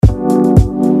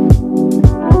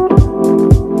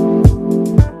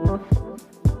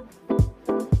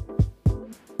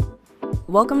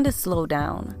Welcome to Slow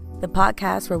Down, the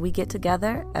podcast where we get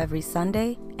together every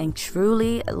Sunday and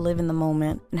truly live in the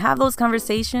moment and have those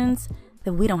conversations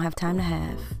that we don't have time to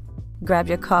have. Grab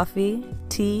your coffee,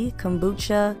 tea,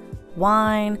 kombucha,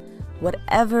 wine,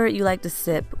 whatever you like to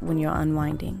sip when you're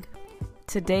unwinding.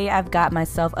 Today I've got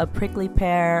myself a prickly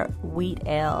pear wheat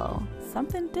ale,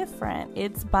 something different.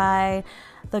 It's by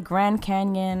the Grand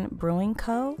Canyon Brewing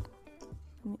Co.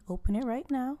 Let me open it right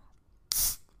now.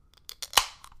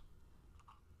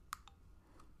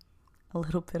 A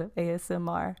little bit of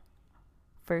ASMR.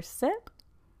 First sip.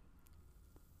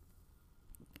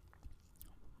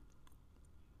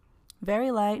 Very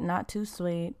light, not too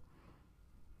sweet,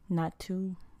 not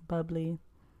too bubbly.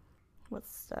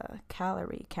 What's the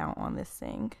calorie count on this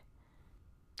thing?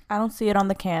 I don't see it on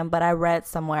the can, but I read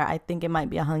somewhere. I think it might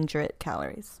be 100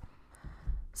 calories.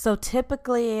 So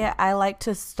typically, I like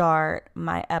to start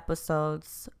my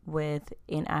episodes with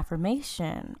an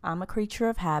affirmation. I'm a creature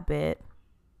of habit.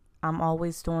 I'm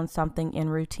always doing something in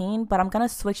routine, but I'm going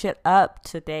to switch it up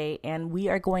today, and we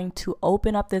are going to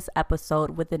open up this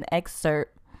episode with an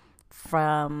excerpt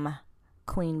from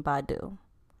Queen Badu,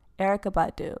 Erykah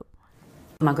Badu.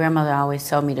 My grandmother always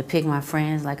told me to pick my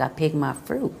friends like I pick my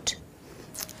fruit.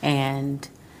 And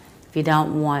if you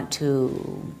don't want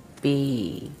to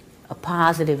be a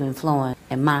positive influence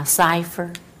in my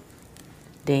cipher,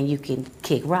 then you can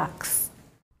kick rocks.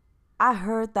 I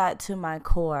heard that to my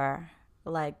core,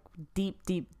 like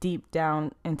deep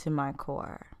down into my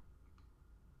core.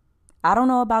 I don't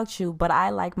know about you, but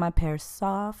I like my pears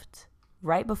soft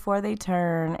right before they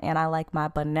turn, and I like my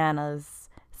bananas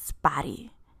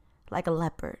spotty like a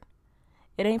leopard.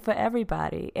 It ain't for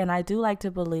everybody, and I do like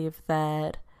to believe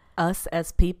that us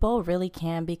as people really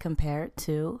can be compared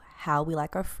to how we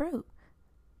like our fruit.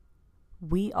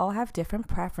 We all have different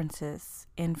preferences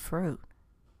in fruit,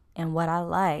 and what I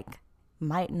like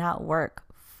might not work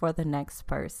for the next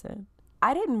person.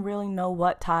 I didn't really know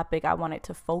what topic I wanted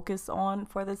to focus on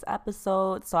for this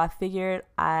episode, so I figured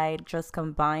I'd just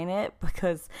combine it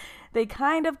because they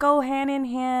kind of go hand in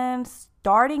hand,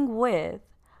 starting with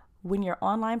when your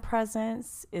online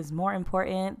presence is more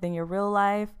important than your real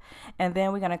life, and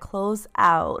then we're going to close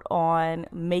out on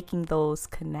making those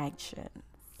connections.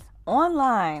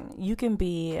 Online, you can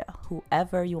be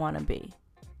whoever you want to be.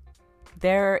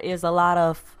 There is a lot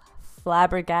of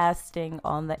flabbergasting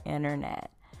on the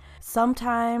internet.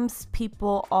 Sometimes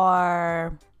people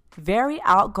are very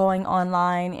outgoing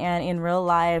online, and in real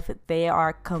life, they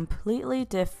are completely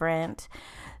different.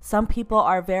 Some people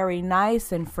are very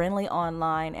nice and friendly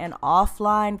online, and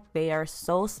offline, they are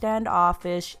so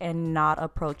standoffish and not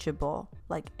approachable,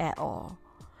 like at all.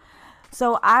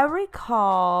 So I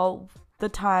recall the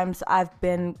times I've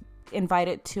been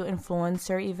invited to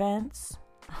influencer events.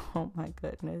 Oh my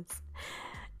goodness.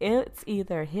 It's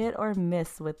either hit or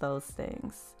miss with those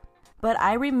things. But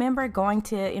I remember going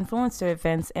to influencer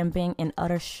events and being in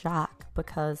utter shock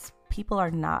because people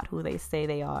are not who they say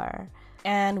they are.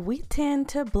 And we tend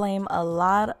to blame a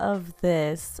lot of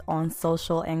this on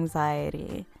social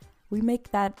anxiety. We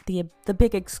make that the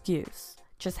big excuse,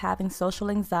 just having social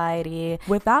anxiety,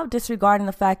 without disregarding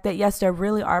the fact that, yes, there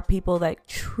really are people that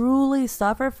truly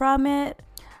suffer from it.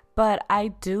 But I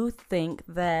do think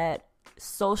that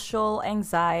social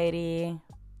anxiety,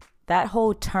 that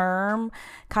whole term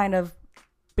kind of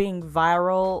being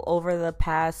viral over the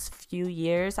past few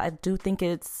years, I do think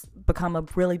it's become a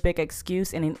really big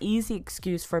excuse and an easy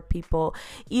excuse for people.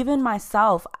 Even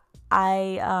myself,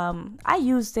 I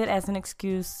used it as an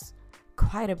excuse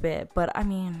quite a bit. But I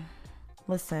mean,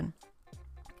 listen,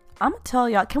 I'm gonna tell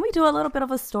y'all, can we do a little bit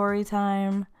of a story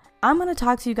time? I'm gonna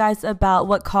talk to you guys about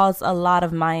what caused a lot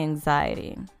of my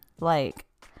anxiety. Like,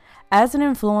 as an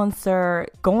influencer,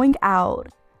 going out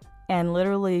and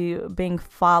literally being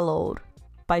followed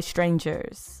by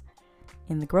strangers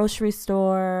in the grocery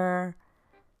store,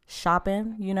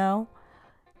 shopping,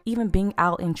 even being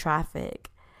out in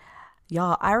traffic.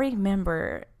 Y'all, I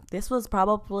remember this was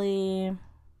probably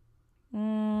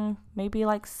maybe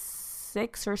like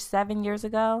 6 or 7 years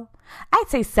ago. I'd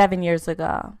say 7 years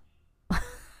ago.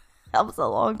 That was a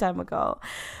long time ago.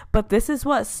 But this is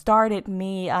what started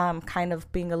me kind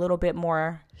of being a little bit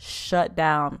more shut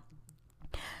down.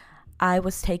 I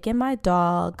was taking my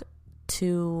dog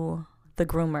to the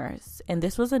groomers, and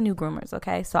this was a new groomers,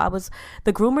 okay? So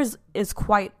the groomers is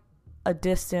quite a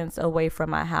distance away from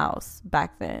my house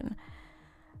back then.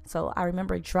 So I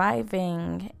remember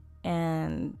driving,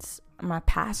 and my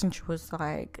passenger was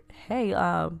like, hey,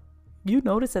 you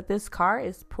notice that this car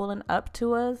is pulling up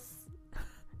to us?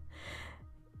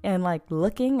 And like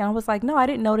looking, I was like, no, I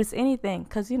didn't notice anything,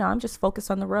 because I'm just focused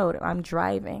on the road. I'm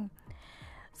driving.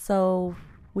 So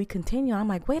we continue. I'm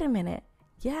like, wait a minute.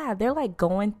 Yeah, they're like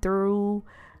going through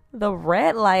the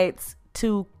red lights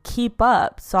to keep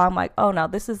up. So I'm like, oh no,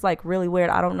 this is like really weird.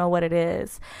 I don't know what it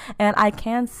is. And I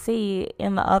can see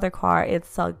in the other car,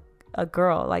 it's a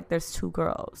girl, like there's two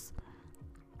girls.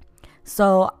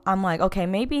 So I'm like, okay,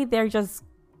 maybe they're just,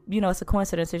 it's a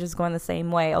coincidence. They're just going the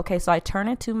same way. Okay, so I turn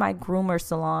into my groomer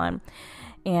salon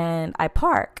and I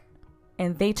park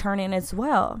and they turn in as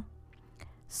well.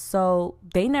 So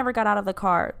they never got out of the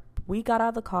car. We got out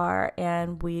of the car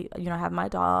and we, have my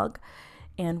dog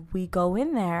and we go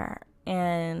in there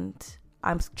and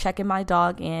I'm checking my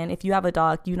dog in. If you have a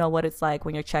dog, you know what it's like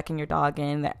when you're checking your dog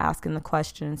in. They're asking the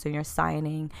questions and you're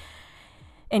signing.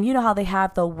 And you know how they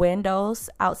have the windows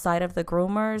outside of the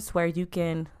groomers where you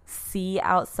can see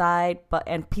outside,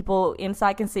 and people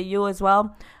inside can see you as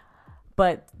well.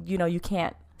 But, you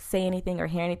can't say anything or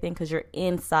hear anything because you're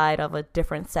inside of a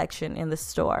different section in the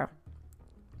store.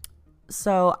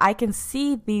 So I can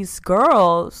see these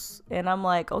girls and I'm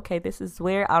like, okay, this is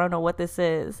weird. I don't know what this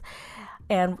is.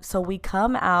 And so we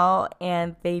come out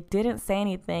and they didn't say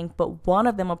anything, but one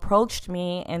of them approached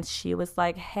me and she was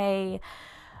like, hey,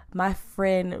 my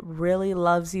friend really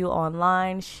loves you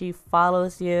online. She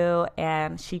follows you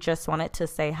and she just wanted to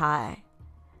say hi.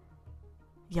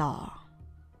 Y'all,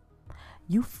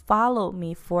 you followed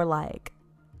me for like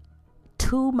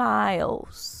 2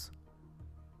 miles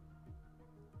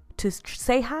to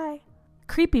say hi?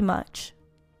 Creepy much?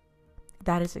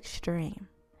 That is extreme.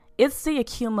 It's the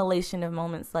accumulation of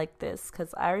moments like this,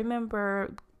 because I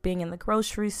remember being in the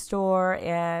grocery store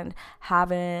and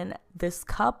having this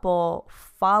couple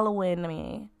following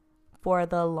me for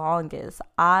the longest,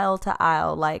 aisle to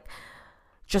aisle, like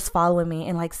just following me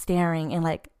and like staring, and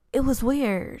like it was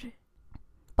weird.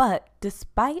 But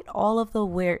despite all of the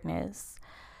weirdness,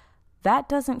 that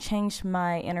doesn't change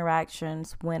my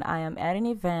interactions when I am at an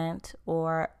event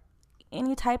or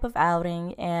any type of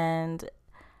outing and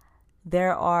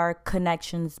there are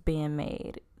connections being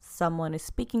made. Someone is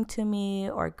speaking to me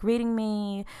or greeting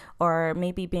me or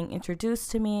maybe being introduced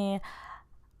to me.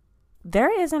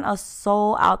 There isn't a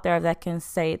soul out there that can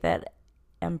say that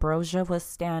Ambrosia was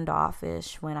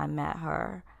standoffish when I met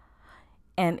her.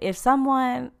 And if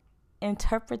someone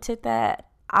interpreted that,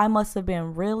 I must have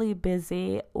been really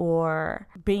busy or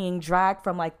being dragged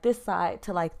from like this side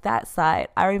to like that side.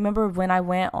 I remember when I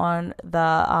went on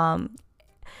the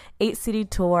 8-city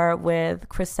tour with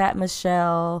Chrisette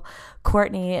Michelle,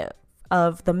 Courtney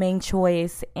of The Main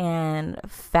Choice, and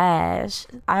Fash.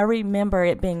 I remember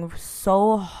it being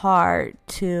so hard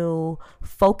to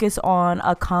focus on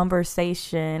a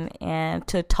conversation and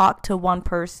to talk to one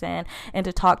person and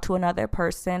to talk to another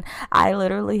person. I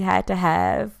literally had to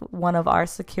have one of our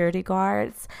security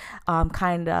guards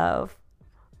kind of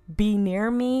be near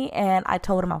me, and I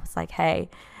told him, I was like, hey,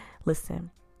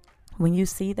 listen, when you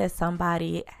see that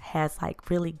somebody has like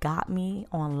really got me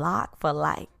on lock for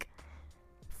like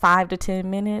 5 to 10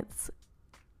 minutes,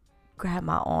 grab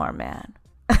my arm, man.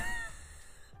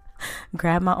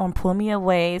 Grab my arm, pull me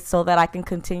away so that I can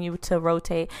continue to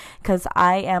rotate, because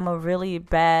I am a really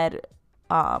bad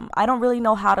I don't really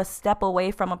know how to step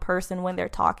away from a person when they're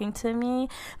talking to me,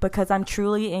 because I'm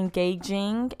truly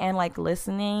engaging and like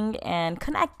listening and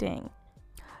connecting.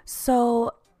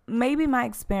 So maybe my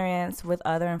experience with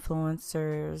other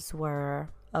influencers were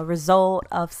a result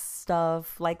of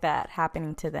stuff like that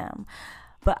happening to them.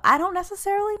 But I don't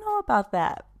necessarily know about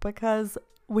that, because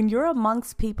when you're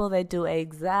amongst people that do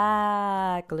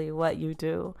exactly what you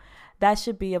do, that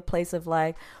should be a place of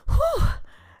like, whew,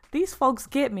 these folks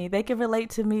get me. They can relate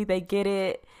to me. They get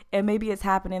it. And maybe it's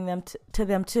happening to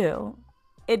them too.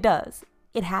 It does.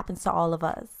 It happens to all of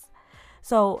us.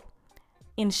 So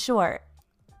in short,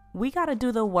 we got to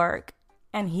do the work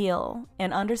and heal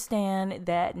and understand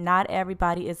that not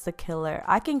everybody is the killer.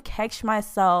 I can catch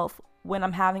myself when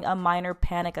I'm having a minor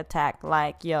panic attack,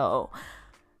 like, yo,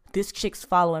 this chick's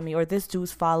following me or this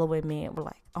dude's following me. And we're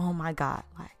like, oh my God.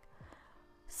 Like,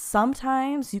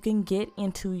 sometimes you can get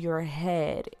into your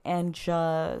head and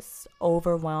just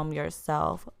overwhelm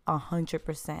yourself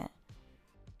 100%.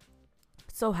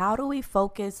 So how do we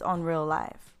focus on real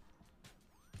life?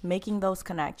 Making those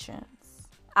connections.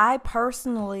 I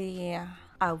personally,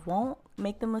 I won't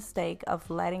make the mistake of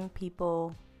letting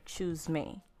people choose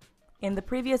me. In the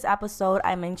previous episode,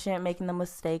 I mentioned making the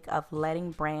mistake of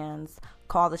letting brands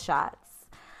call the shots.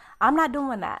 I'm not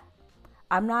doing that.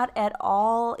 I'm not at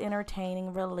all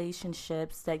entertaining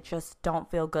relationships that just don't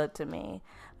feel good to me.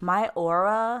 My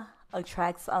aura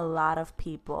attracts a lot of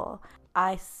people.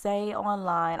 I say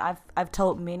online, I've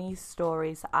told many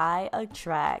stories, I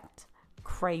attract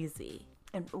crazy.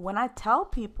 And when I tell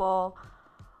people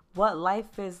what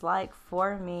life is like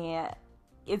for me,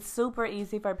 it's super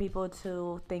easy for people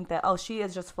to think that, oh, she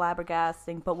is just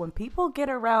flabbergasting. But when people get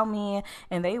around me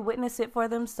and they witness it for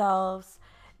themselves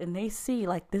and they see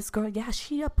like this girl, yeah,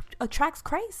 she attracts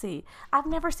crazy. I've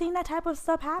never seen that type of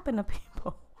stuff happen to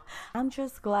people. I'm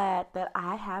just glad that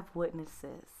I have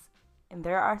witnesses. And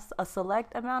there are a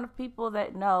select amount of people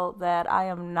that know that I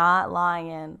am not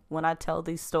lying when I tell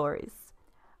these stories.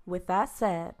 With that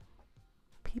said,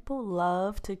 people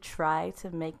love to try to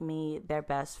make me their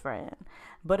best friend.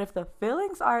 But if the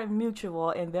feelings aren't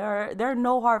mutual and there are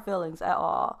no hard feelings at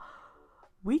all,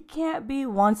 we can't be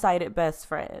one-sided best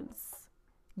friends.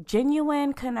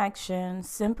 Genuine connections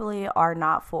simply are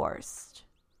not forced.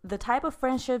 The type of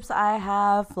friendships I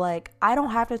have, like, I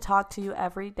don't have to talk to you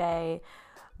every day.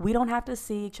 We don't have to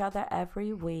see each other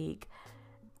every week.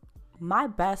 My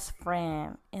best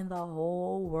friend in the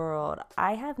whole world,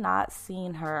 I have not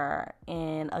seen her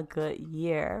in a good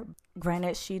year.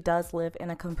 Granted, she does live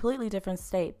in a completely different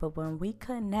state, but when we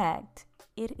connect,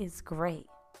 it is great.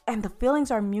 And the feelings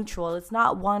are mutual. It's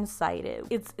not one-sided.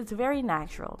 It's very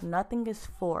natural. Nothing is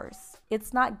forced.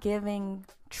 It's not giving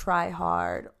try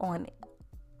hard on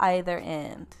either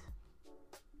end.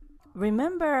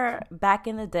 Remember back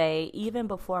in the day, even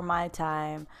before my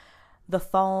time, the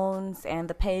phones and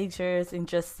the pagers and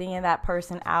just seeing that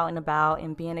person out and about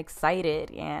and being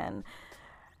excited and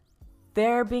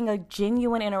there being a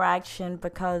genuine interaction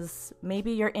because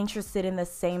maybe you're interested in the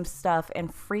same stuff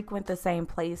and frequent the same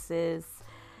places.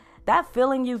 That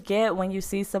feeling you get when you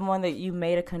see someone that you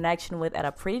made a connection with at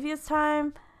a previous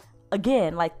time,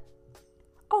 again, like,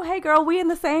 oh, hey girl, we in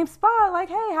the same spot. Like,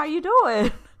 hey, how you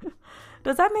doing?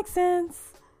 Does that make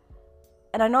sense?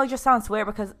 And I know it just sounds weird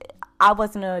because I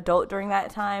wasn't an adult during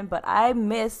that time, but I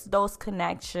miss those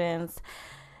connections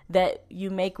that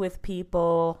you make with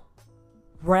people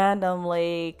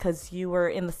randomly because you were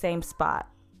in the same spot.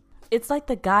 It's like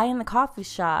the guy in the coffee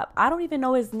shop. I don't even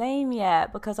know his name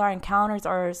yet because our encounters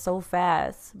are so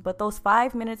fast. But those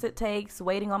 5 minutes it takes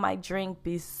waiting on my drink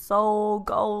be so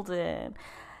golden.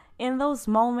 In those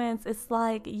moments, it's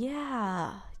like,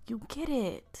 yeah, you get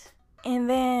it. And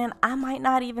then I might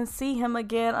not even see him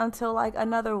again until like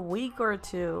another week or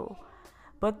two.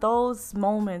 But those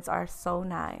moments are so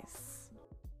nice.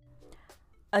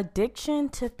 Addiction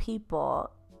to people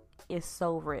is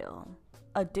so real.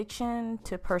 Addiction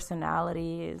to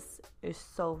personalities is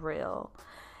so real.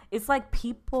 It's like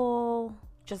people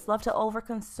just love to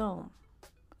overconsume.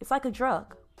 It's like a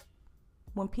drug.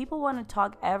 When people want to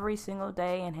talk every single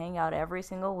day and hang out every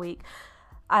single week,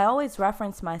 I always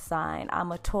reference my sign.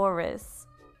 I'm a Taurus.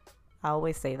 I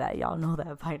always say that. Y'all know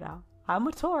that by now. I'm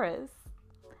a Taurus.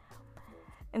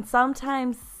 And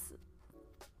sometimes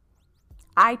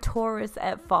I Taurus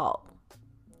at fault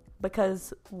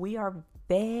because we are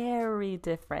very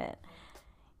different.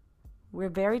 We're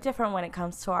very different when it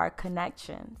comes to our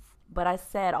connections. But I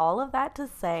said all of that to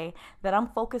say that I'm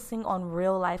focusing on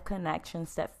real life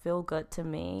connections that feel good to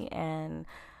me and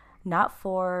not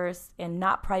forced and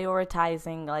not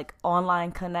prioritizing like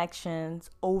online connections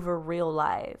over real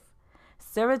life.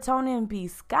 Serotonin be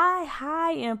sky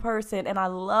high in person and I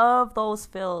love those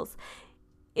feels.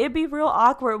 It'd be real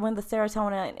awkward when the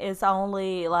serotonin is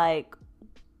only like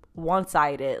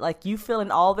one-sided. Like you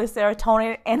feeling all this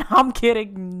serotonin and I'm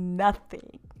getting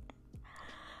nothing.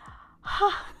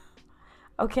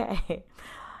 Okay.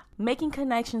 Making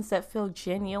connections that feel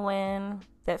genuine,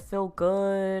 that feel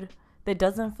good, that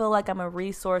doesn't feel like I'm a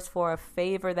resource for a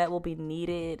favor that will be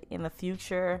needed in the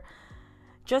future.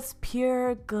 Just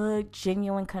pure, good,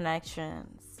 genuine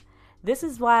connections. This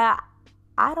is why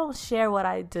I don't share what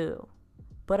I do.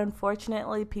 But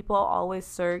unfortunately, people always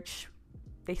search.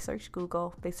 They search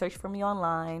Google. They search for me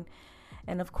online.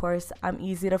 And of course, I'm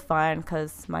easy to find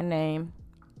because my name,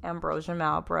 Ambrosia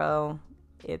Malbro,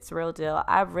 it's real deal.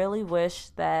 I really wish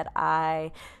that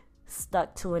I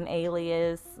stuck to an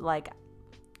alias, like,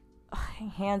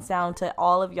 hands down to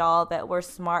all of y'all that were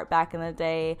smart back in the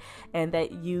day and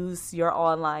that use your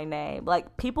online name.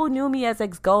 Like, people knew me as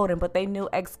X Golden, but they knew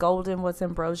X Golden was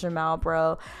Ambrosia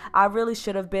Malbro. I really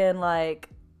should have been like,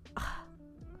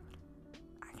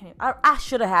 I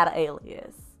should have had an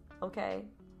alias, okay?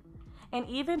 And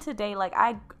even today, like,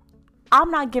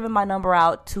 I'm not giving my number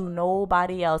out to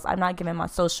nobody else. I'm not giving my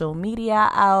social media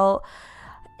out.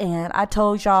 And I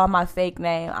told y'all my fake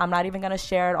name. I'm not even going to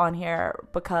share it on here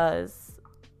because,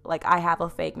 like, I have a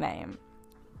fake name.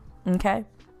 Okay?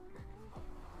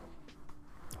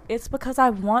 It's because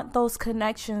I want those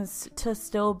connections to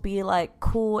still be, like,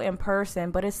 cool in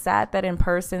person. But it's sad that in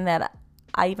person that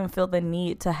I even feel the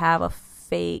need to have a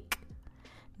fake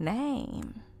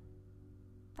name.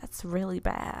 That's really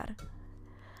bad.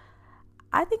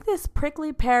 I think this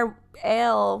prickly pear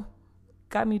ale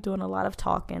got me doing a lot of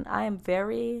talking. I am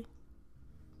very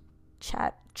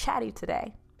chatty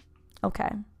today. Okay.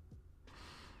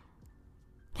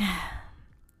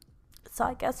 So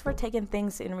I guess we're taking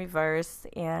things in reverse,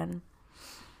 and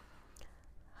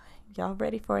y'all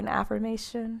ready for an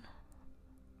affirmation?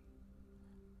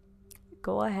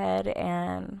 Go ahead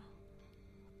and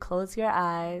close your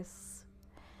eyes.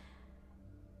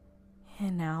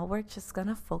 And now we're just going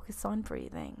to focus on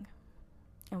breathing.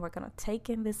 And we're going to take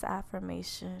in this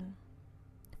affirmation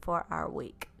for our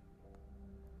week.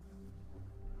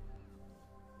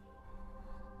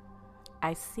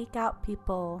 I seek out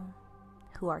people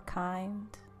who are kind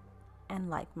and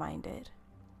like-minded.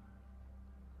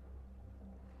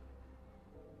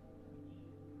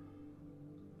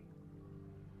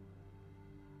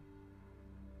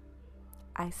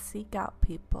 I seek out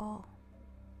people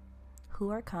who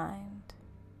are kind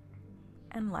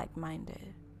and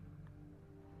like-minded.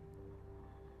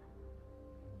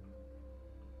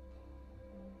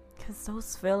 Because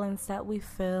those feelings that we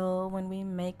feel when we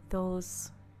make those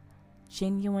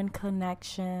genuine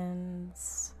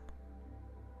connections,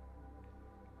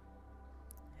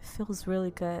 it feels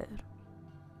really good.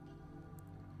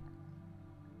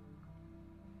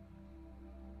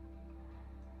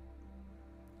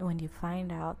 When you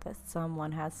find out that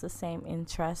someone has the same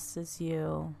interests as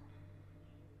you,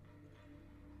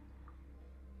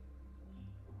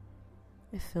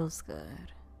 it feels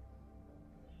good.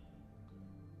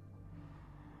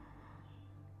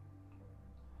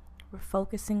 We're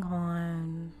focusing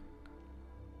on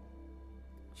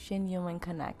genuine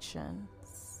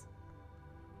connections,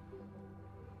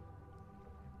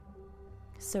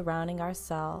 surrounding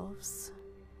ourselves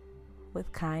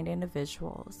with kind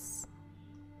individuals.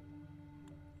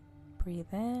 Breathe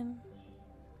in,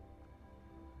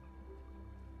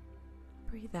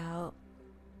 breathe out.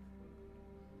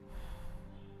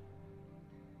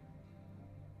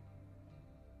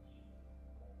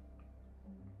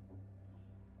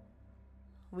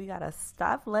 We gotta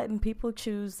stop letting people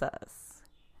choose us,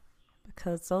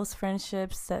 because those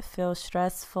friendships that feel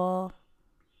stressful,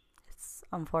 it's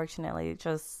unfortunately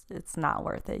it's not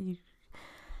worth it.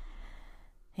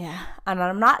 Yeah, and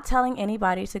I'm not telling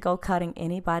anybody to go cutting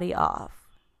anybody off,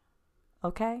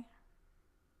 okay?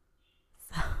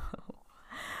 So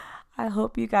I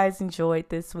hope you guys enjoyed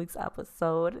this week's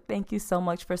episode. Thank you so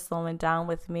much for slowing down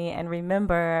with me. And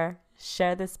remember,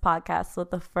 share this podcast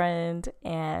with a friend.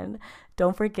 And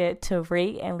don't forget to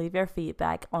rate and leave your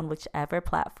feedback on whichever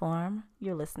platform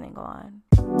you're listening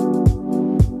on.